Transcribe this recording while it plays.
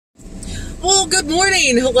Well, good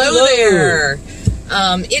morning. Hello there.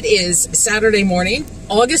 It is Saturday morning,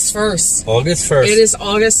 August 1st. August 1st. It is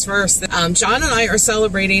August 1st. John and I are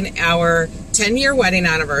celebrating our 10-year wedding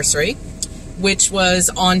anniversary, which was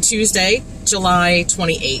on Tuesday, July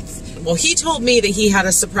 28th. Well, he told me that he had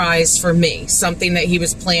a surprise for me, something that he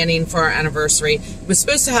was planning for our anniversary. It was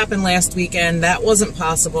supposed to happen last weekend. That wasn't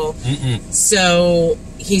possible. So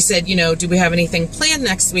he said, you know, do we have anything planned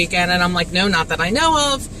next weekend? And I'm like, no, not that I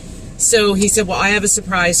know of. So he said, well, I have a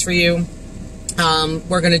surprise for you.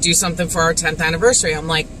 We're going to do something for our 10th anniversary. I'm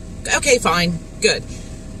like, okay, fine, good.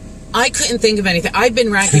 I couldn't think of anything. I've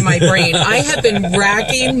been racking my brain. I have been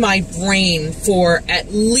racking my brain for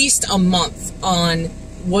at least a month on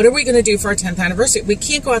what are we going to do for our 10th anniversary. We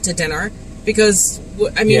can't go out to dinner because,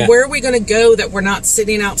 I mean, where are we going to go that we're not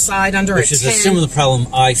sitting outside under a tent? Which is a similar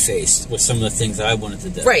problem I faced with some of the things I wanted to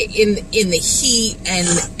do. Right, in the heat and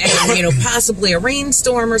you know, possibly a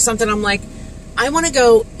rainstorm or something. I'm like, I want to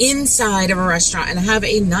go inside of a restaurant and have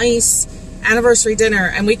a nice anniversary dinner,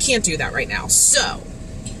 and we can't do that right now. So,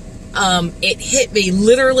 it hit me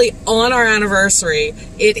literally on our anniversary.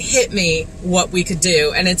 It hit me what we could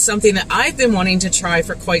do, and it's something that I've been wanting to try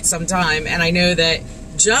for quite some time, and I know that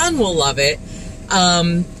John will love it.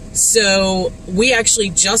 So we actually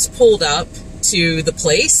just pulled up to the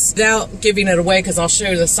place without giving it away because I'll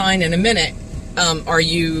show you the sign in a minute. Are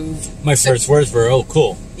you... My first words were, oh,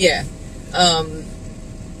 cool. Yeah.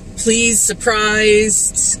 Pleased,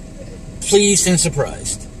 surprised. Pleased and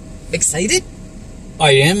surprised. Excited?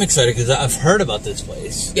 I am excited because I've heard about this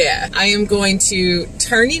place. Yeah. I am going to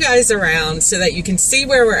turn you guys around so that you can see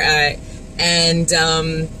where we're at. And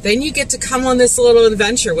then you get to come on this little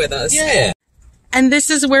adventure with us. Yeah. And this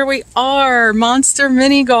is where we are, Monster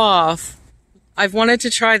Mini Golf. I've wanted to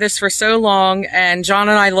try this for so long, and John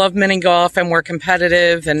and I love mini golf, and we're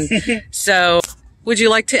competitive. And so, would you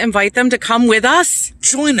like to invite them to come with us?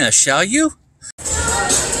 Join us, shall you?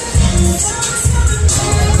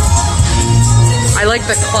 I like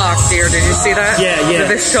the clock, dear. Did you see that? Yeah.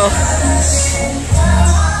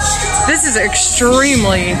 This is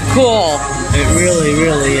extremely cool. It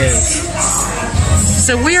really is.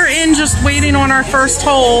 So we're in just waiting on our first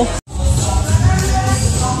hole.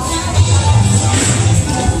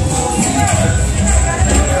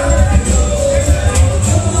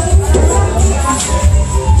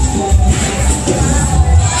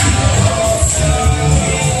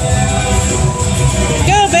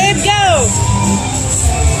 Go, babe, go!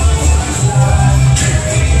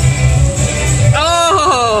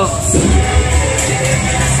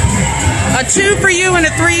 A 2 for you and a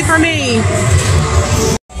 3 for me.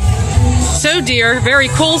 So, dear, very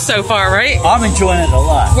cool so far, right? I'm enjoying it a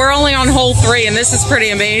lot. We're only on hole 3, and this is pretty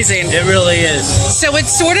amazing. It really is. So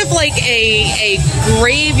it's sort of like a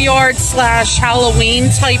graveyard / Halloween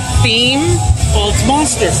type theme. Well, it's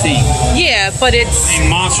monster theme. Yeah, but it's... And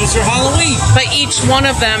monsters are Halloween. But each one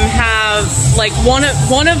of them have, like, one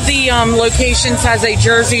of the locations has a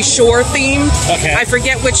Jersey Shore theme. Okay. I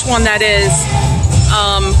forget which one that is.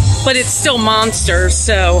 But it's still monsters,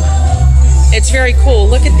 so it's very cool.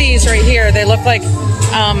 Look at these right here. They look like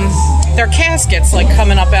they're caskets, like,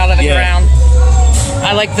 coming up out of the ground.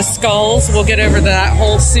 I like the skulls. We'll get over to that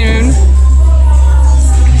hole soon.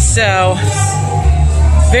 So,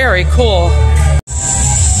 very cool.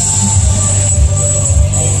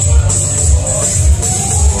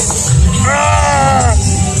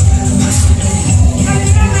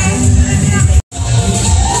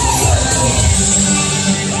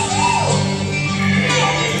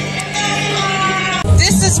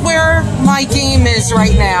 Where my game is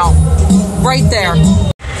right now, right there.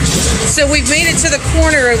 So we've made it to the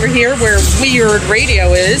corner over here where Weird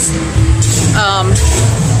Radio is, and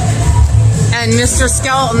Mr.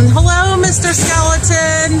 Skeleton. Hello, Mr.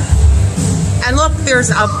 Skeleton. And look, there's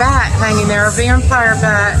a bat hanging there, a vampire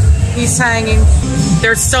bat. He's hanging.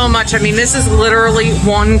 There's so much. I mean, this is literally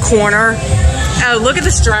one corner. Oh, look at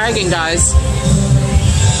this dragon, guys.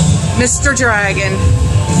 Mr. Dragon.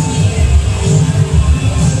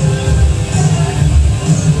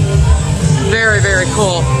 Very, very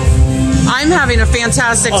cool. I'm having a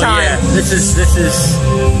fantastic time. Yeah. This is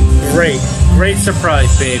great. Great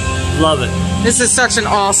surprise, babe. Love it. This is such an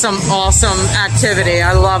awesome activity.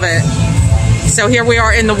 I love it. So here we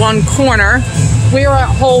are in the one corner. We are at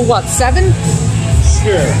hole, what, 7?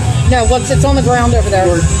 Sure. No, it's on the ground over there.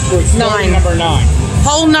 We're 9. Number 9.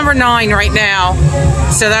 Hole number 9 right now.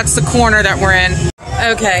 So that's the corner that we're in.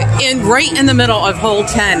 Okay, right in the middle of hole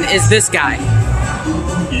 10 is this guy.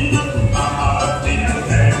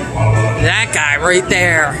 That guy right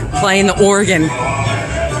there, playing the organ.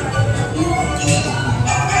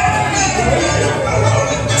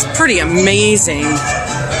 It's pretty amazing.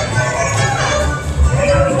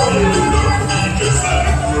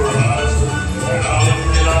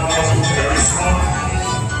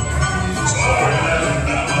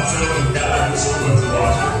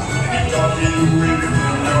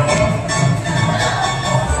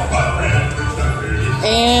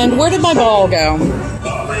 And where did my ball go?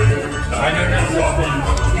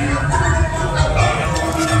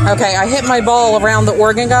 Okay, I hit my ball around the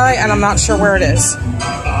organ guy, and I'm not sure where it is.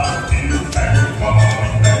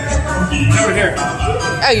 Over here.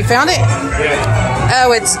 Oh, you found it? Yeah.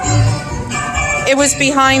 Oh, it was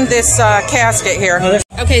behind this casket here.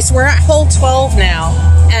 Okay, so we're at hole 12 now,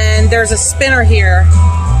 and there's a spinner here.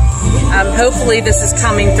 Hopefully this is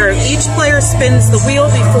coming through. Each player spins the wheel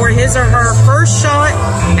before his or her first shot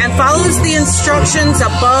and follows the instructions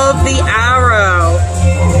above the arrow.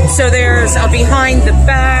 So there's a behind the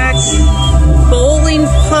back, bowling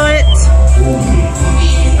putt,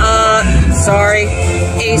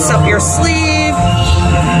 ace up your sleeve,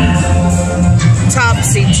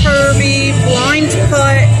 topsy-turvy, blind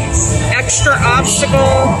putt, extra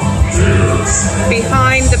obstacle,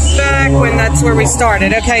 behind the back, when that's where we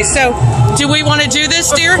started. Okay, so do we want to do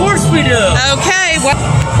this, dear? Of course we do. Okay, well,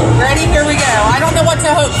 ready? Here we go. I don't know what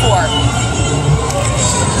to hope for.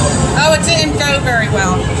 Oh, it didn't go very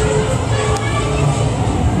well.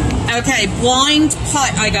 Okay, blind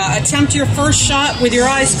putt I got. Attempt your first shot with your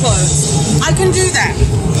eyes closed. I can do that.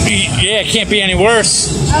 Yeah, it can't be any worse.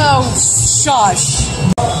 Oh, shush.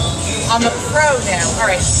 I'm a pro now. All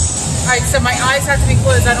right. All right, so my eyes have to be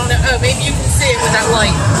closed. I don't know. Oh, maybe you can see it with that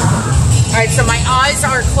light. All right, so my eyes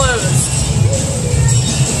are closed.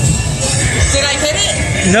 Did I hit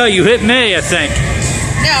it? No, you hit me, I think.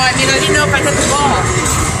 No, I mean, I didn't know if I hit the ball.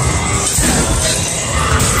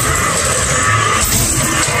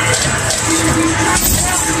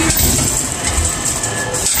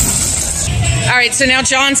 All right, so now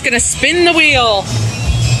John's going to spin the wheel.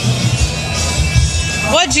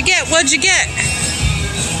 What'd you get? What'd you get?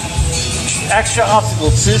 Extra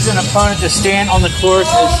obstacle. Choose an opponent to stand on the course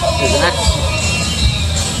is an extra.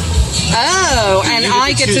 Oh, and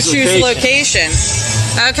I get to choose location.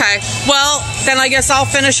 Okay, well, then I guess I'll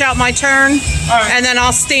finish out my turn, and then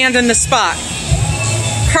I'll stand in the spot.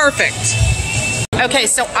 Perfect. Okay,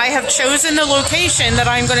 so I have chosen the location that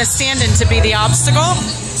I'm going to stand in to be the obstacle.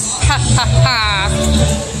 Ha ha ha.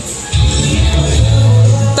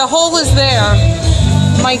 The hole is there.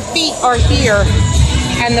 My feet are here.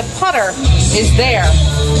 And the putter is there.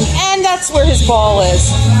 And that's where his ball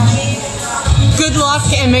is. Good luck,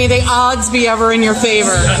 and may the odds be ever in your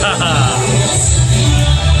favor.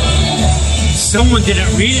 Someone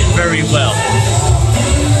didn't read it very well.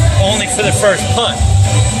 Only for the first putt.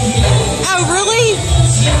 Oh, really?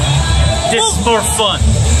 This is more fun.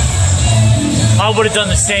 I would have done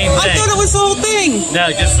the same thing. I thought it was the whole thing.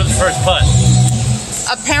 No, just for the first putt.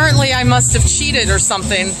 Apparently I must have cheated or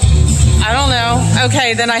something. I don't know.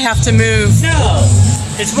 Okay, then I have to move. No,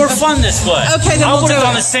 it's more fun this way. Okay, then I we'll would have do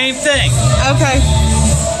done it. the same thing. Okay.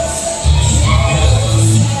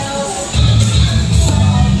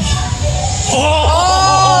 Oh!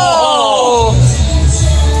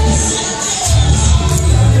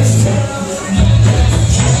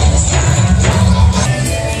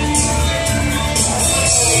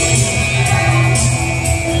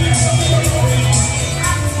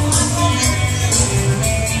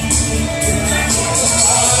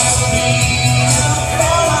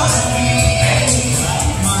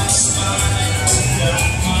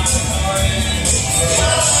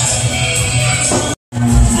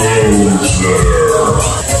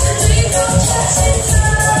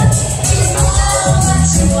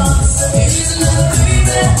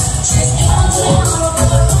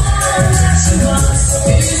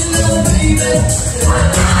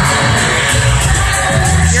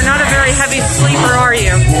 You're not a very heavy sleeper, are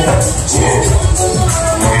you?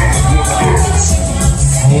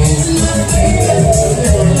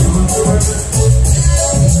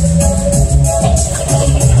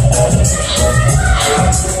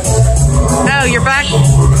 Oh, you're back.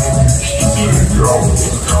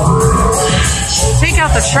 Take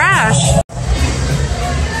out the trash.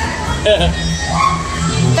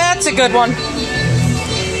 That's a good one.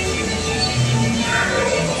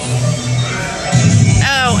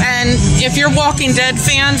 Oh, and if you're Walking Dead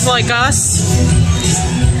fans like us,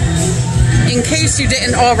 in case you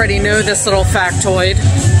didn't already know this little factoid,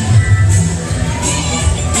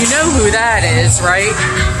 you know who that is, right?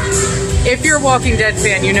 If you're a Walking Dead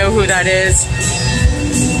fan, you know who that is.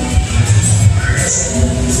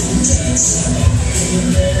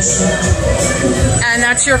 And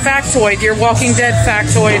that's your factoid, your Walking Dead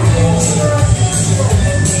factoid.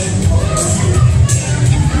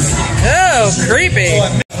 creepy.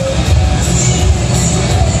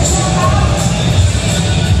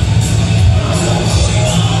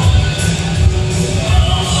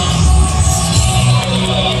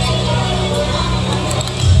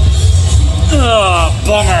 Oh,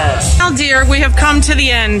 bummer. Oh dear, we have come to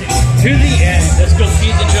the end. To the end. Let's go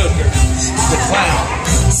feed the Joker. The clown.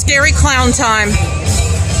 Scary clown time.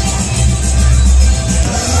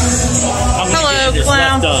 Hello,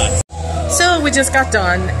 clown. So we just got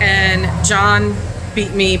done, and John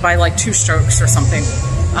beat me by like 2 strokes or something.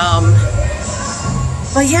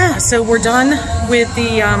 But yeah, so we're done with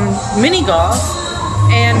the mini golf,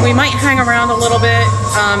 and we might hang around a little bit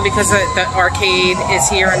because the arcade is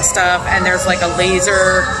here and stuff, and there's like a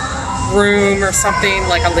laser room or something,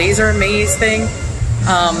 like a laser maze thing.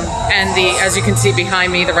 And as you can see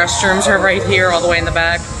behind me, the restrooms are right here all the way in the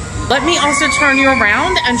back. Let me also turn you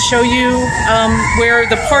around and show you where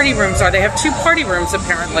the party rooms are. They have 2 party rooms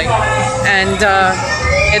apparently, and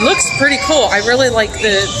it looks pretty cool. I really like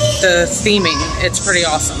the theming. It's pretty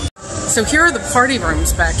awesome. So here are the party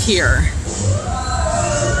rooms back here.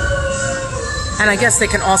 And I guess they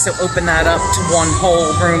can also open that up to one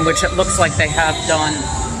whole room, which it looks like they have done.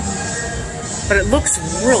 But it looks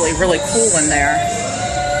really, really cool in there.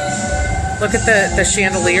 Look at the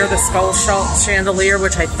chandelier, the skull chandelier,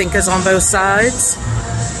 which I think is on both sides.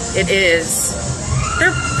 It is.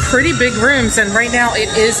 They're pretty big rooms, and right now it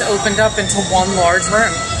is opened up into one large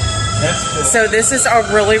room. That's cool. So this is a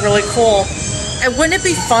really, really cool. And wouldn't it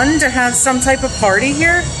be fun to have some type of party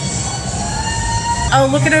here? Oh,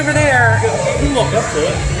 look at over there. You can look up to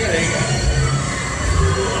it. Yeah, there you go.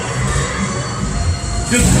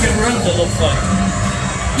 Duplicate rooms, it looks like.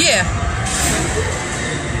 Yeah.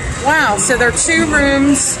 Wow, so there are 2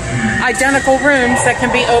 rooms, identical rooms that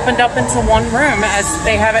can be opened up into one room as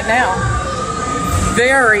they have it now.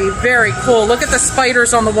 Very, very cool. Look at the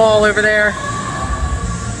spiders on the wall over there.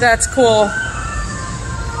 That's cool.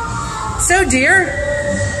 So, dear,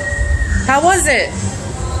 how was it?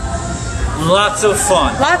 Lots of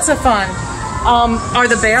fun. Lots of fun. Are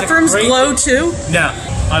the bathrooms glow too? No.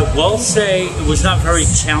 I will say it was not very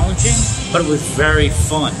challenging, but it was very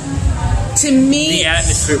fun. To me, the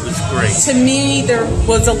atmosphere was great. To me, there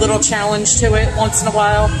was a little challenge to it once in a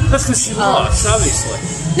while. That's because she lost, obviously.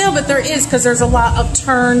 No, but there is, because there's a lot of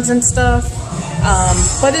turns and stuff.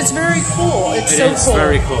 But it's very cool. It's so cool. It's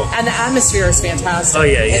very cool. And the atmosphere is fantastic. Oh,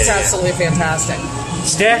 yeah, yeah. It's absolutely fantastic.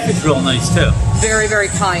 Staff is real nice, too. Very, very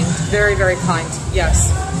kind. Very, very kind. Yes.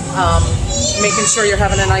 Making sure you're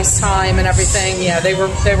having a nice time and everything. Yeah, they were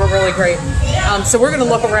really great. So we're going to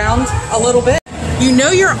look around a little bit. You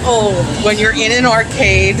know you're old when you're in an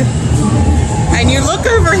arcade and you look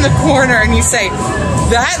over in the corner and you say,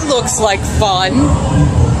 that looks like fun.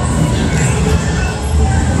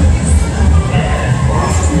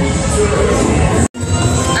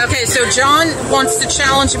 Okay, so John wants to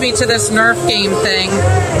challenge me to this Nerf game thing.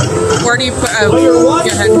 Where do you put... Oh, go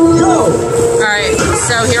ahead. All right,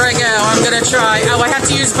 so here I go. I'm going to try. Oh, I have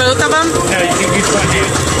to use both of them? No, you can use one here.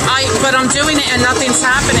 But I'm doing it and nothing's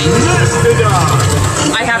happening.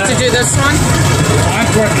 I have to do this one? I'm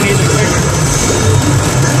working either finger.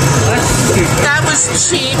 That was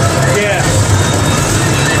cheap. Yeah.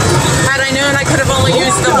 Had I known I could have only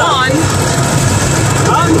used the one.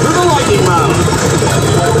 On to the lightning round.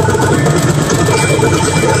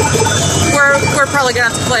 We're probably going to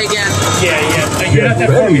have to play again. Yeah, yeah. You're not that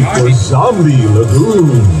Ready for Zombie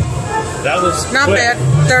Lagoon. That was not quick. bad.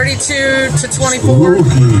 32 to 24.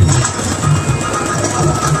 Spooky.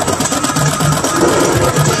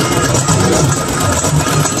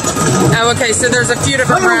 Oh, okay, so there's a few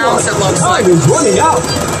different rounds, it looks like. Time is running out.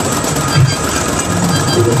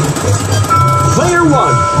 Player 1,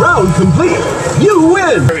 round complete. You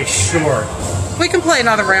win. Very short. We can play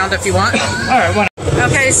another round if you want. All right, one.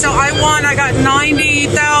 Okay, so I won. I got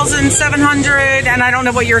 90,700, and I don't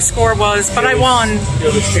know what your score was, but I won.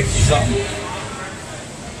 It was 60-something.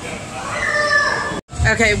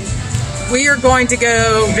 Okay, we are going to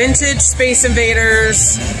go Vintage Space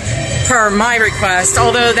Invaders per my request,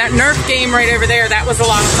 although that Nerf game right over there, that was a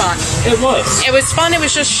lot of fun. It was. It was fun, it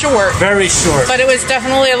was just short. Very short. But it was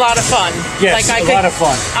definitely a lot of fun. Yes, a lot of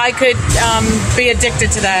fun. I could be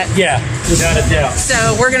addicted to that. Yeah, without a doubt.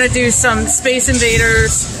 So we're going to do some Space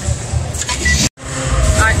Invaders.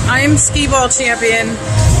 I am skee ball champion.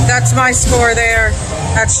 That's my score there.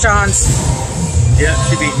 That's John's. Yeah,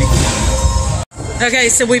 she beat me. Okay,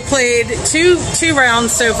 so we played two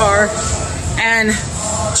rounds so far, and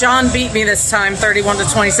John beat me this time, 31 to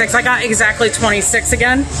 26. I got exactly 26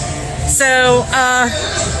 again. So, now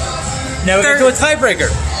we're going to do a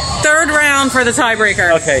tiebreaker. Third round for the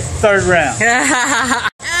tiebreaker. Okay, third round.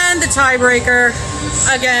 And the tiebreaker,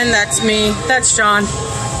 again, that's me. That's John.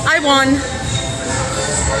 I won.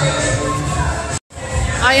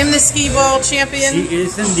 I am the skee ball champion. She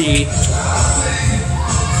is indeed.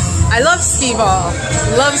 I love skee ball.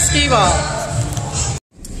 Love skee ball.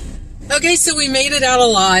 Okay, so we made it out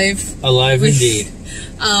alive. Alive indeed.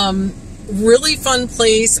 Really fun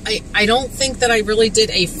place. I don't think that I really did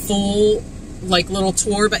a full, like, little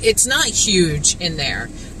tour, but it's not huge in there.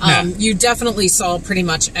 No. You definitely saw pretty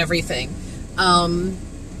much everything.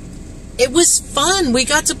 It was fun. We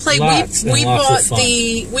got to play. We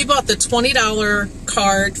bought the $20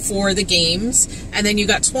 card for the games, and then you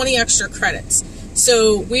got 20 extra credits.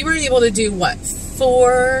 So we were able to do what?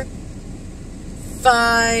 4,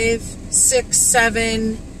 5, 6,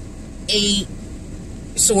 7, 8,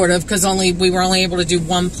 sort of, because we were only able to do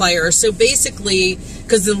one player. So basically,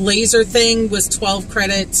 because the laser thing was 12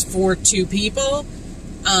 credits for 2 people,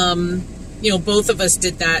 you know, both of us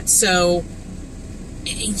did that. So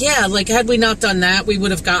yeah, like, had we not done that, we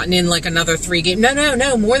would have gotten in like another 3 games.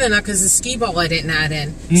 No, more than that, because the skee ball I didn't add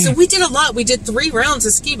in. So we did a lot. We did 3 rounds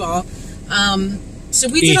of skee ball. So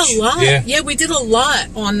we did a lot. Yeah, we did a lot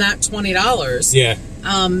on that $20. Yeah.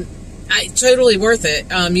 Totally worth it.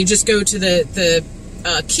 You just go to the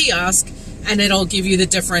kiosk, and it'll give you the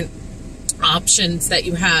different options that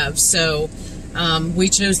you have. So we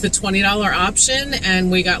chose the $20 option, and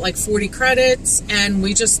we got like 40 credits, and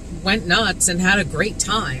we just went nuts and had a great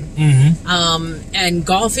time. And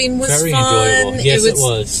golfing was very fun. enjoyable. Yes, it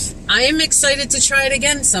was. I am excited to try it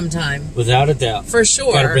again sometime. Without a doubt. For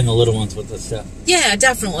sure. Got to bring the little ones with us, too. Yeah,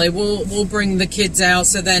 definitely. We'll bring the kids out,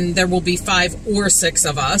 so then there will be 5 or 6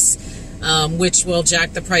 of us, which will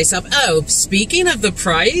jack the price up. Oh, speaking of the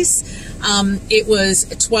price, it was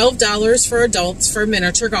 $12 for adults for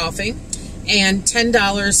miniature golfing and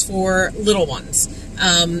 $10 for little ones.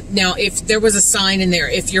 Now, if there was a sign in there,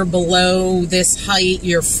 if you're below this height,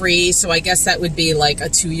 you're free. So I guess that would be like a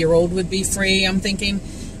 2-year-old would be free, I'm thinking.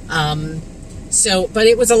 But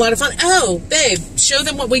it was a lot of fun. Oh, babe, show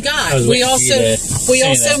them what we got. We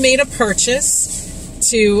also made a purchase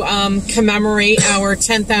to commemorate our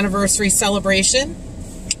 10th anniversary celebration.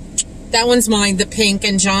 That one's mine, the pink,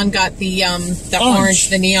 and John got the orange,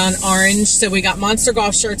 the neon orange. So we got Monster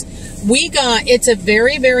Golf shirts. It's a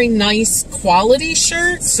very, very nice quality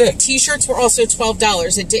shirt. Sick. T-shirts were also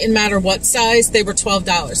 $12. It didn't matter what size, they were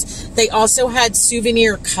 $12. They also had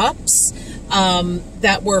souvenir cups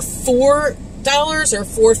that were $4 or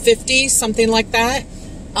 $4.50, something like that.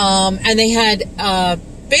 And they had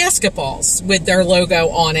basketballs with their logo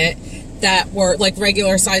on it that were like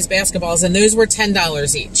regular size basketballs, and those were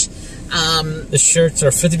 $10 each. The shirts are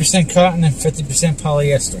 50% cotton and 50%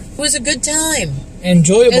 polyester. It was a good time.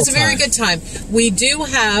 Enjoyable. It was a very good time. We do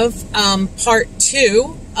have part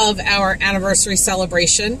 2 of our anniversary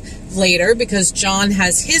celebration later, because John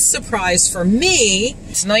has his surprise for me.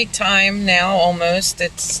 It's nighttime now, almost.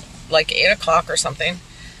 It's like 8 o'clock or something.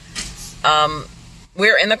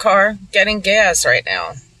 We're in the car getting gas right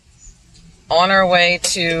now, on our way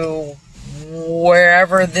to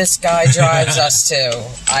wherever this guy drives us to.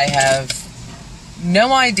 I have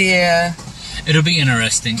no idea. It'll be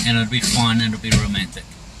interesting, and it'll be fun, and it'll be romantic.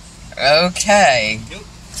 Okay. Yep.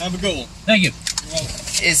 Have a good one. Thank you.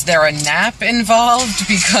 Is there a nap involved?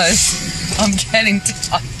 Because I'm getting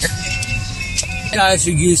tired. Guys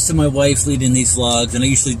are used to my wife leading these vlogs, and I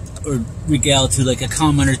usually regale to like a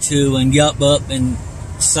comment or two and yup up and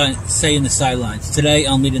say in the sidelines. Today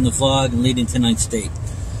I'm leading the vlog and leading tonight's date.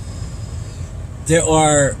 There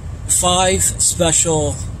are 5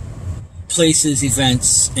 special places,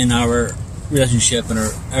 events in our relationship and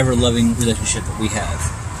our ever-loving relationship that we have.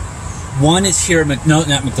 One is here at not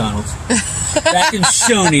McDonald's. Back in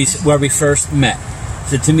Shoney's, where we first met.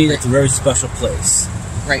 So to me, that's a very special place.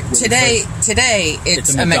 Right. Today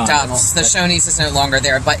it's a McDonald's. The Shoney's is no longer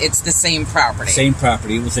there, but it's the same property. Same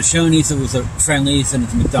property. It was a Shoney's, it was a Friendly's, and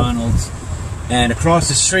it's a McDonald's. And across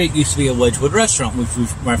the street used to be a Wedgwood restaurant, which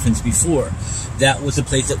we've referenced before. That was a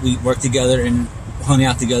place that we worked together and hung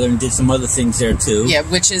out together and did some other things there too. Yeah,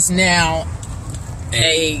 which is now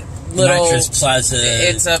a little mattress plaza.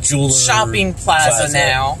 It's a shopping plaza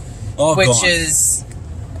now, which gone. is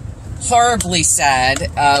horribly sad.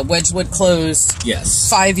 Wedgwood closed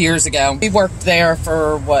 5 years ago. We worked there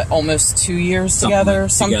for almost 2 years together.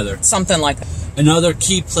 Something like that. Another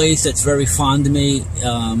key place that's very fond to me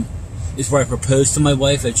is where I proposed to my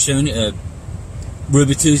wife at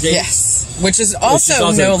Ruby Tuesday. Yes, which is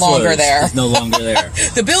also no longer there. It's no longer there.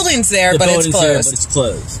 The building's there, but it's closed. There, but it's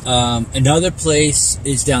closed. Another place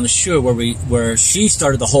is down the shore where she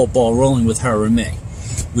started the whole ball rolling with her and me.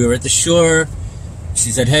 We were at the shore.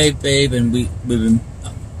 She said, "Hey, babe," and we've been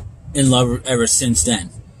in love ever since then.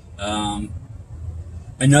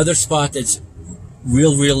 Another spot that's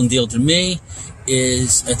real and deal to me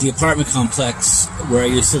is at the apartment complex where I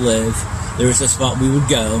used to live. There was a spot we would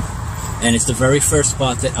go, and it's the very first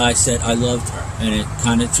spot that I said I loved her, and it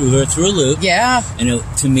kind of threw her through a loop. Yeah. And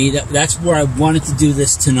to me, that's where I wanted to do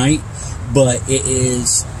this tonight, but it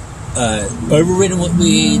is overridden with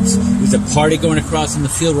weeds. There's a party going across in the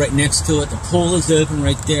field right next to it. The pool is open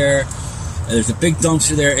right there. There's a big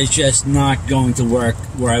dumpster there. It's just not going to work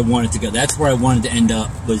where I wanted to go. That's where I wanted to end up.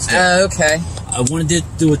 Was there. Okay. I wanted to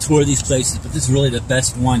do a tour of these places, but this is really the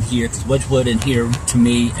best one here because Wedgwood and here to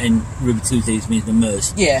me and Ruby Tuesdays means the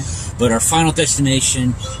most. Yeah. But our final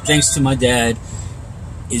destination, thanks to my dad,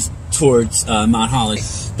 is towards Mount Holly.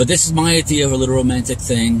 But this is my idea of a little romantic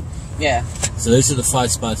thing. Yeah. So those are the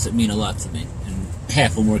 5 spots that mean a lot to me.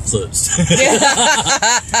 Half of them were closed.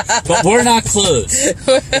 But we're not closed.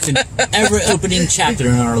 It's an ever-opening chapter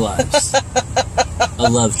in our lives. A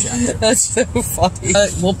love chapter. That's so funny.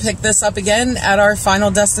 We'll pick this up again at our final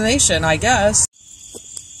destination, I guess.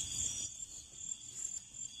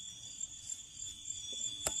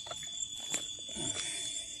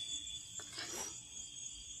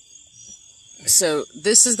 So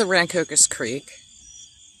this is the Rancocas Creek.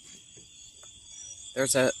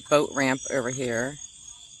 There's a boat ramp over here.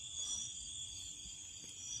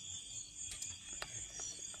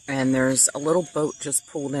 And there's a little boat just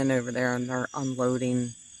pulled in over there, and they're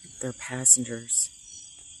unloading their passengers.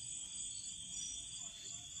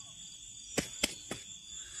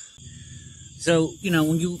 So,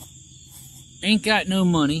 when you ain't got no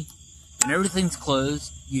money and everything's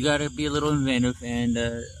closed, you gotta be a little inventive, and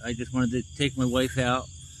I just wanted to take my wife out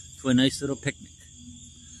to a nice little picnic.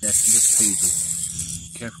 That's just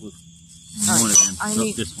crazy. Careful with one of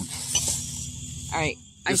them. This one. All right.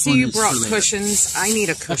 I see you brought cushions. I need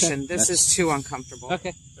a cushion. Okay. This is too uncomfortable.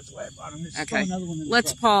 Okay. That's why I brought them. Okay.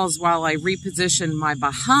 Let's pause while I reposition my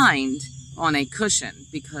behind on a cushion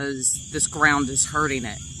because this ground is hurting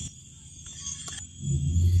it.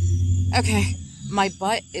 Okay. My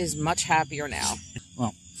butt is much happier now.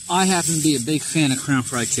 Well, I happen to be a big fan of crown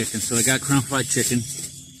fried chicken, so I got crown fried chicken.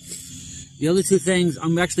 The other 2 things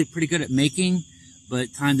I'm actually pretty good at making,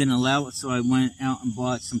 but time didn't allow it, so I went out and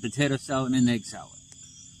bought some potato salad and an egg salad.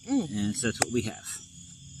 And so that's what we have.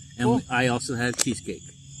 And cool. I also have cheesecake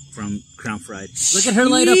from Crown Fried. Look at her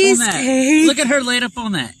laid up on that. Look at her laid up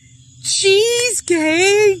on that.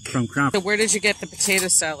 Cheesecake! From Crown Fried. So where did you get the potato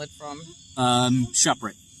salad from?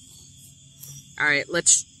 ShopRite. All right,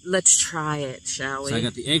 let's try it, shall we? So I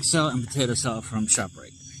got the egg salad and potato salad from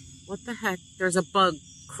ShopRite. What the heck? There's a bug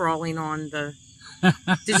crawling on the...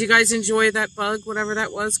 Did you guys enjoy that bug, whatever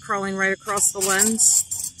that was, crawling right across the lens?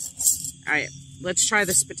 All right, let's try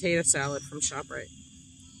this potato salad from ShopRite.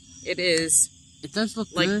 It does look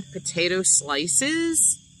like good. Potato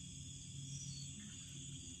slices.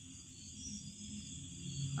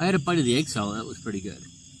 I had a bite of the egg salad. That was pretty good.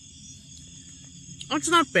 It's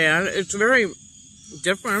not bad. It's very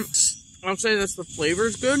different. I'll say that the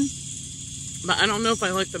flavor's good, but I don't know if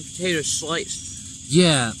I like the potato slice.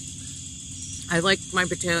 Yeah. I like my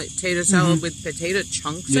potato salad with potato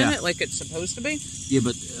chunks in it, like it's supposed to be. Yeah,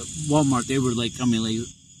 but Walmart, they were like,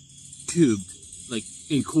 cubed, like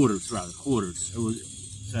in quarters. It was.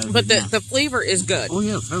 But the flavor is good. Oh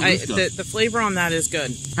yeah, it's good. The flavor on that is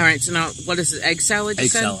good. All right, so now what is it? Egg salad?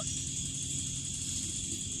 Egg salad.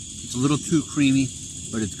 It's a little too creamy,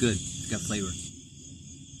 but it's good. It's got flavor.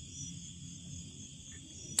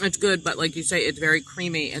 It's good, but like you say, it's very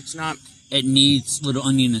creamy. It's not. It needs little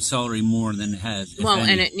onion and celery more than it has. Well,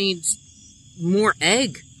 and it needs more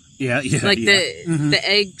egg. Yeah. Like the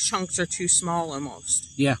egg chunks are too small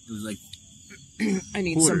almost. Yeah, it was like. I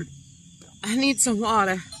need some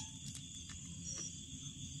water.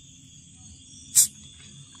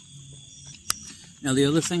 Now the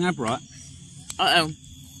other thing I brought. Uh-oh.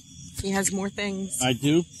 He has more things. I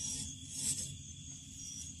do.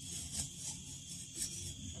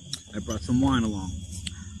 I brought some wine along.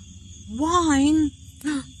 Wine?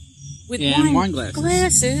 With wine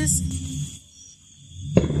glasses.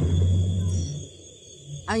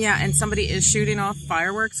 Oh yeah, and somebody is shooting off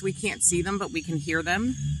fireworks. We can't see them, but we can hear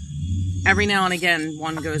them. Every now and again,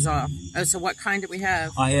 one goes off. Oh, so what kind do we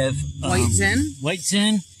have? I have... White Zin? White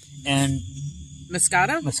Zin and...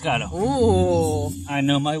 Moscato? Moscato. Ooh. I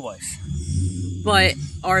know my wife. But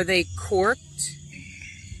are they corked?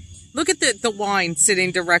 Look at the wine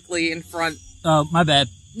sitting directly in front. Oh, my bad.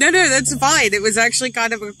 No, that's fine. It was actually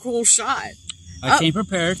kind of a cool shot. I came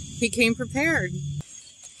prepared. He came prepared.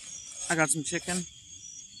 I got some chicken.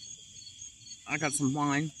 I got some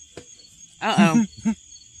wine. Uh-oh.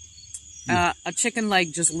 A chicken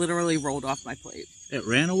leg just literally rolled off my plate. It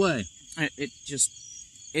ran away. It just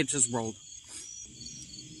rolled.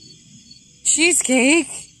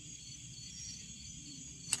 Cheesecake?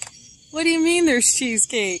 What do you mean there's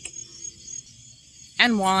cheesecake?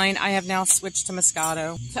 And wine. I have now switched to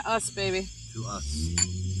Moscato. To us, baby. To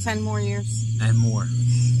us. 10 more years. And more.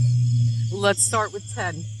 Let's start with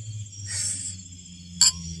 10.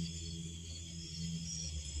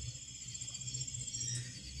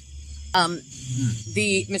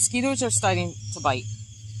 The mosquitoes are starting to bite.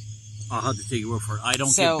 I'll have to take your word for it. I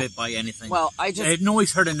don't get bit by anything. Well, I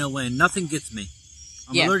noise hurt in no way. Nothing gets me.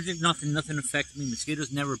 I'm Yeah. allergic. Nothing affects me.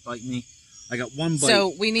 Mosquitoes never bite me. I got one bite.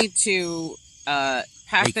 So we need to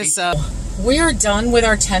pack Make this it. up. We are done with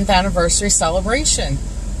our 10th anniversary celebration.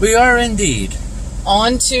 We are indeed.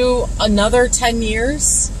 On to another 10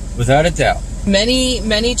 years. Without a doubt.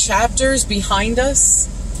 Many chapters behind us.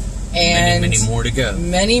 And many more to go.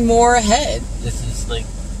 Many more ahead. This is going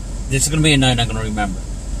to be a night I'm going to remember.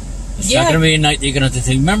 It's Yeah. not going to be a night that you're going to have to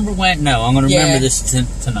think, remember when? No, I'm going to remember this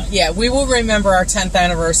tonight. Yeah, we will remember our 10th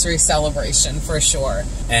anniversary celebration for sure.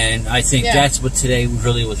 And I think that's what today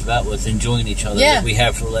really was about, was enjoying each other that we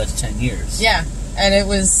have for the last 10 years. Yeah, and it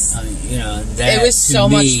was... I mean, that it was so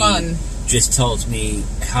much fun. Just tells me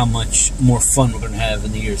how much more fun we're going to have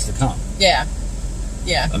in the years to come. Yeah.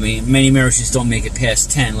 Yeah. I mean, many marriages don't make it past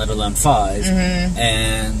 10, let alone 5. Mm-hmm.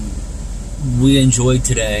 And we enjoyed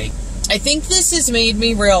today. I think this has made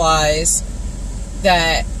me realize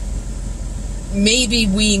that maybe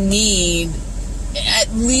we need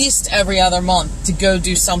at least every other month to go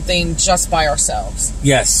do something just by ourselves.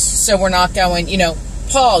 Yes. So we're not going,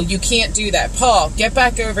 Paul, you can't do that. Paul, get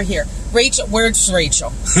back over here. Rachel, where's Rachel?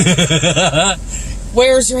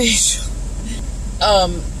 Where's Rachel?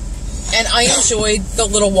 And I enjoyed the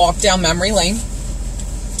little walk down memory lane.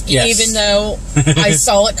 Yes. Even though I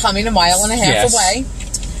saw it coming a mile and a half away.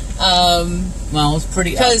 Well, it's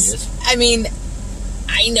pretty obvious. Because, I mean,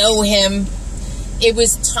 I know him. It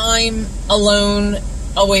was time alone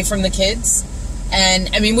away from the kids. And,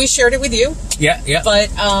 I mean, we shared it with you. Yeah. But,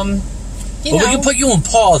 we can put you on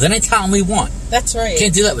pause anytime we want. That's right.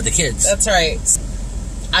 Can't do that with the kids. That's right.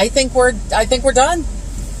 I think we're done.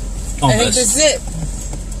 Almost. I think this is it.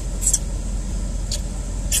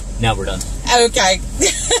 Now we're done. Okay.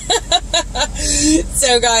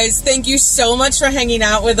 So, guys, thank you so much for hanging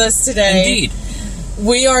out with us today. Indeed.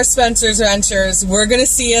 We are Spencer's Ventures. We're going to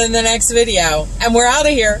see you in the next video. And we're out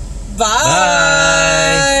of here.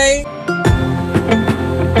 Bye. Bye.